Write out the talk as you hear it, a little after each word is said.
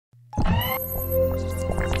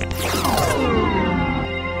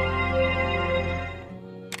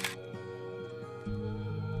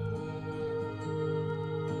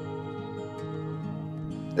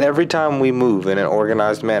Every time we move in an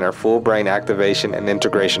organized manner, full brain activation and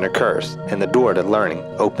integration occurs, and the door to learning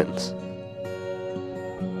opens.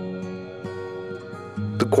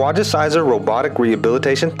 The Quadriciser robotic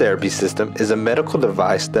rehabilitation therapy system is a medical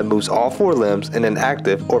device that moves all four limbs in an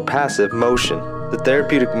active or passive motion. The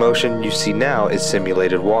therapeutic motion you see now is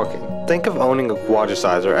simulated walking. Think of owning a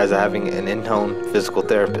Quadriciser as having an in-home physical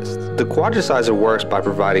therapist. The Quadriciser works by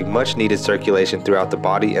providing much needed circulation throughout the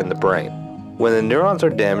body and the brain. When the neurons are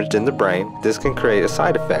damaged in the brain, this can create a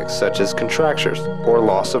side effect such as contractures or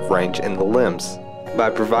loss of range in the limbs. By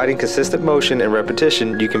providing consistent motion and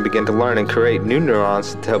repetition, you can begin to learn and create new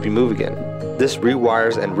neurons to help you move again. This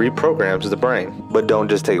rewires and reprograms the brain. But don't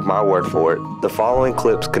just take my word for it. The following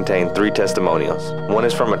clips contain 3 testimonials. One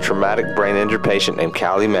is from a traumatic brain injury patient named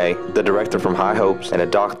Callie May, the director from High Hopes, and a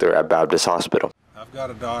doctor at Baptist Hospital. I've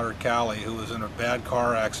got a daughter, Callie, who was in a bad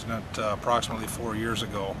car accident approximately 4 years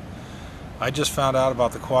ago. I just found out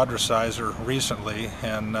about the Quadriciser recently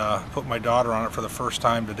and put my daughter on it for the first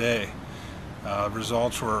time today.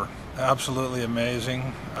 Results were absolutely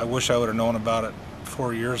amazing. I wish I would have known about it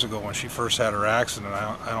 4 years ago when she first had her accident.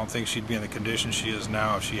 I don't think she'd be in the condition she is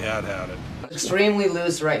now if she had had it. Extremely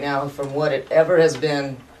loose right now from what it ever has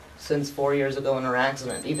been since 4 years ago in her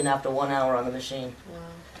accident, even after 1 hour on the machine.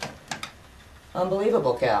 Wow.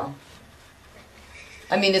 Unbelievable, Cal.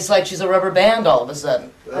 I mean, it's like she's a rubber band all of a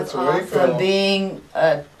sudden. That's awesome. From being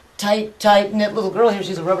a tight-knit little girl, here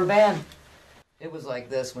she's a rubber band. It was like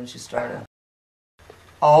this when she started.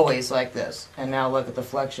 Always like this. And now look at the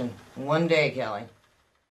flexion. One day, Kelly.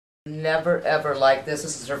 Never, ever like this.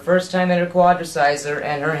 This is her first time in her Quadriciser,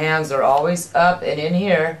 and her hands are always up and in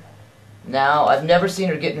here. Now, I've never seen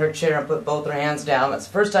her get in her chair and put both her hands down. That's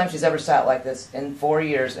the first time she's ever sat like this in 4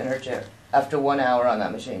 years in her chair, after 1 hour on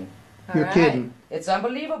that machine. You're kidding. It's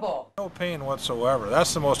unbelievable. No pain whatsoever.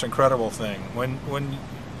 That's the most incredible thing. When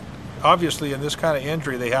obviously in this kind of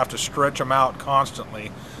injury they have to stretch them out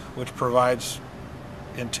constantly, which provides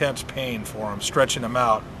intense pain for them. Stretching them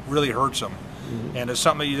out really hurts them. Mm-hmm. And it's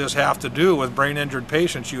something you just have to do with brain injured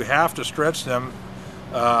patients. You have to stretch them.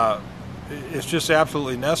 It's just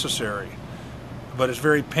absolutely necessary. But it's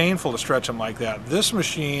very painful to stretch them like that. This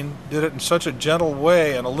machine did it in such a gentle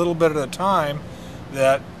way and a little bit at a time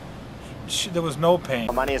that there was no pain.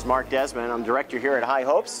 My name is Mark Desmond. I'm director here at High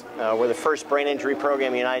Hopes. We're the first brain injury program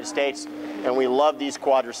in the United States, and we love these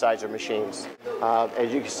Quadriciser machines.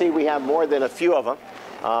 As you can see, we have more than a few of them.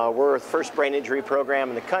 We're the first brain injury program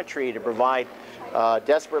in the country to provide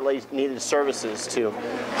desperately needed services to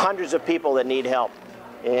hundreds of people that need help.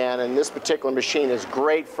 And this particular machine is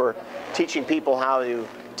great for teaching people how to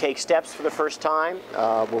take steps for the first time.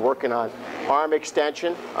 We're working on arm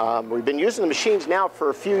extension. We've been using the machines now for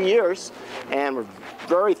a few years, and we're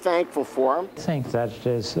very thankful for them. I think that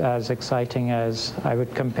is as exciting as I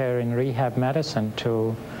would compare in rehab medicine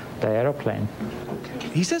to the aeroplane.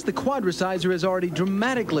 He says the Quadriciser has already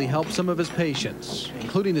dramatically helped some of his patients,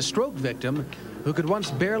 including the stroke victim who could once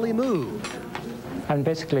barely move. And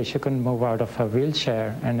basically she couldn't move out of her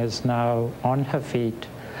wheelchair and is now on her feet.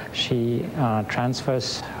 She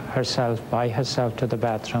transfers herself by herself to the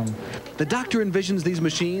bathroom. The doctor envisions these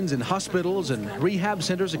machines in hospitals and rehab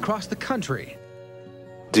centers across the country.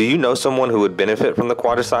 Do you know someone who would benefit from the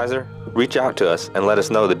Quadriciser? Reach out to us and let us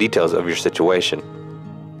know the details of your situation.